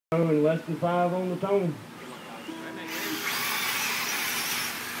And less than 5 on the tone.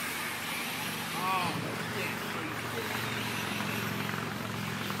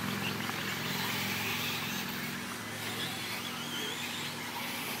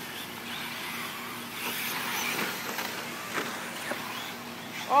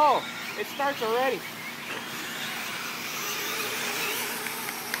 Oh, it starts already.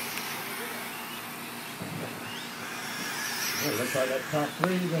 Well, looks like that top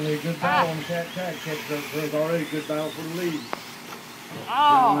 3 is going to be a good battle on the cat tag. There's already a good battle for the lead.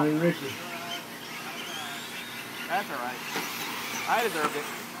 Oh! And Ricky. That's alright. I deserved it.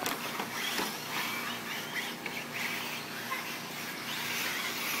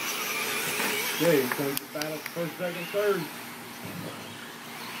 Okay, here comes the battle for first, second, third.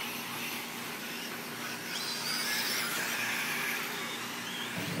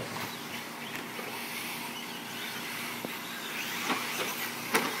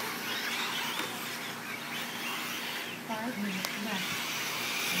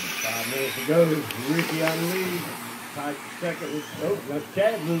 Five minutes to go. Ricky on the lead. Tied second. Oh, that's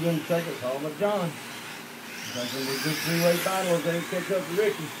Chad losing second. Call him John. That's going to be a good 3-way battle if they can catch up to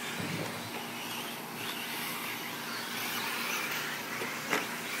Ricky.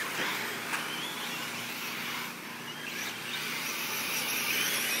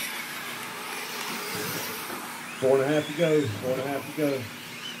 Four and a half to go.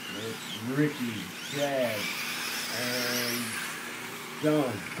 It's Ricky, Chad, and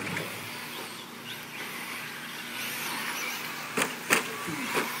John.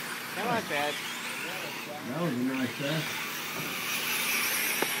 Come on, Chad. That was a nice shot.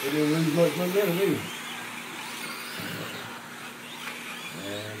 They didn't lose much momentum either.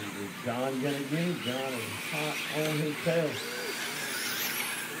 And is John gonna get it? John is hot on his tail.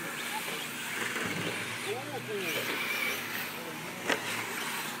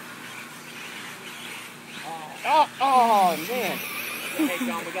 Oh man. Hey,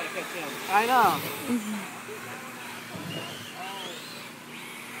 John, we gotta catch him. I know.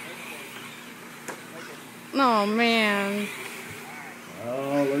 Oh man.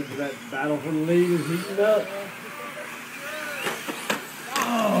 Oh, look at that battle for the lead is heating up.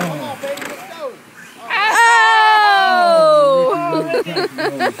 Oh! Come on, baby, let's go. Oh!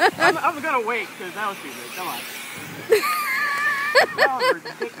 I'm gonna wait because that was too good. Come on. That was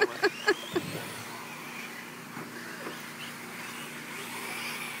ridiculous.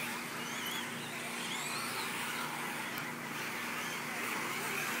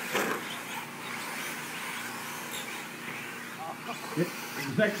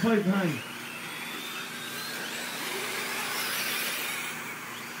 Second place behind you.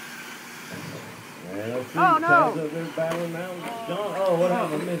 Yeah, let's see. Oh, no. Chad's up there battling now. John, oh, what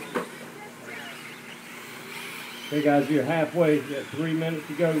happened? I missed it. Okay, guys, you're halfway. You got 3 minutes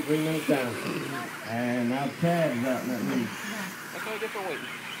to go, 3 minutes down. And now Chad is out in that lead. That's what I get for waiting.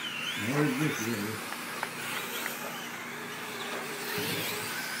 Where's Ricky?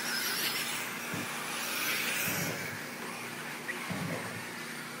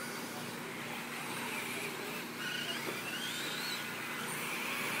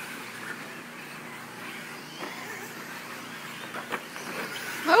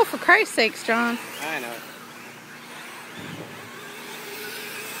 Oh, for Christ's sakes, John. I know.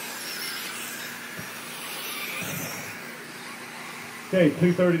 Okay,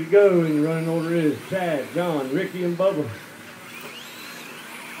 2:30 to go, and the running order is Chad, John, Ricky, and Bubba.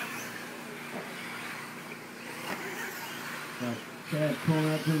 Got Chad pulling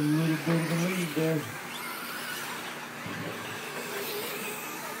out to a little bit of the lead there.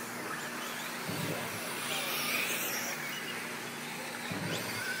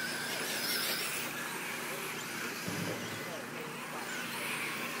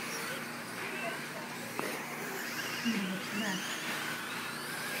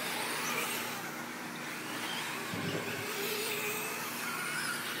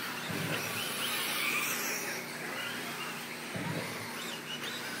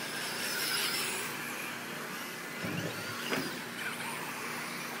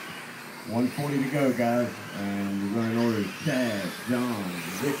 .140 to go, guys, and the running order is Chad, John,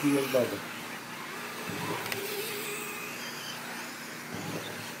 Ricky, and Bubba.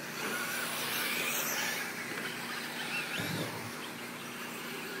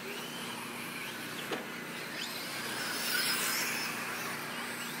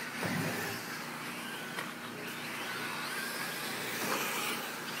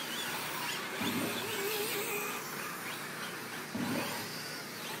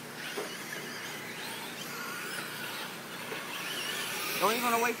 Don't even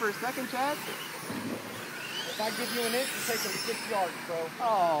want to wait for a second, Chad? If I give you an inch, you take them 6 yards, bro.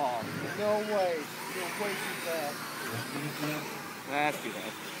 Oh. No way. You're way too fast. That's too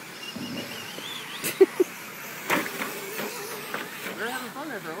bad. We're having fun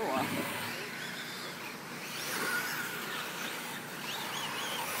there for a little while.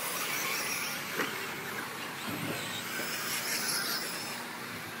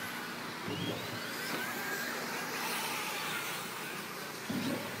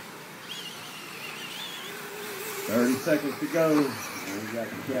 "30 seconds to go. And we got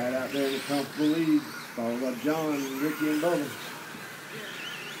the Chad out there in a comfortable lead, followed by John, Ricky, and Bubba.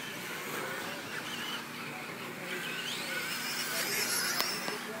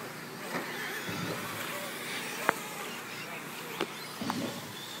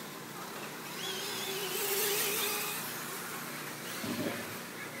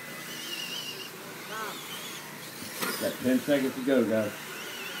 Got 10 seconds to go, guys.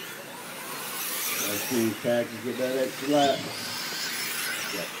 Let's see if Chad can get that extra lap.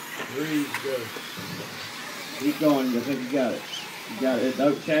 Got 3 to go. Keep going. I think you got it. You got it.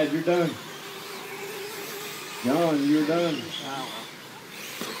 No, Chad, you're done. John, you're done.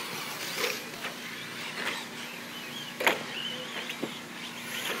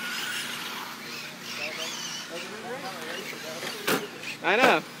 I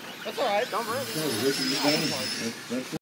know. That's all right. Don't worry. Okay, Ricky, you're done. That's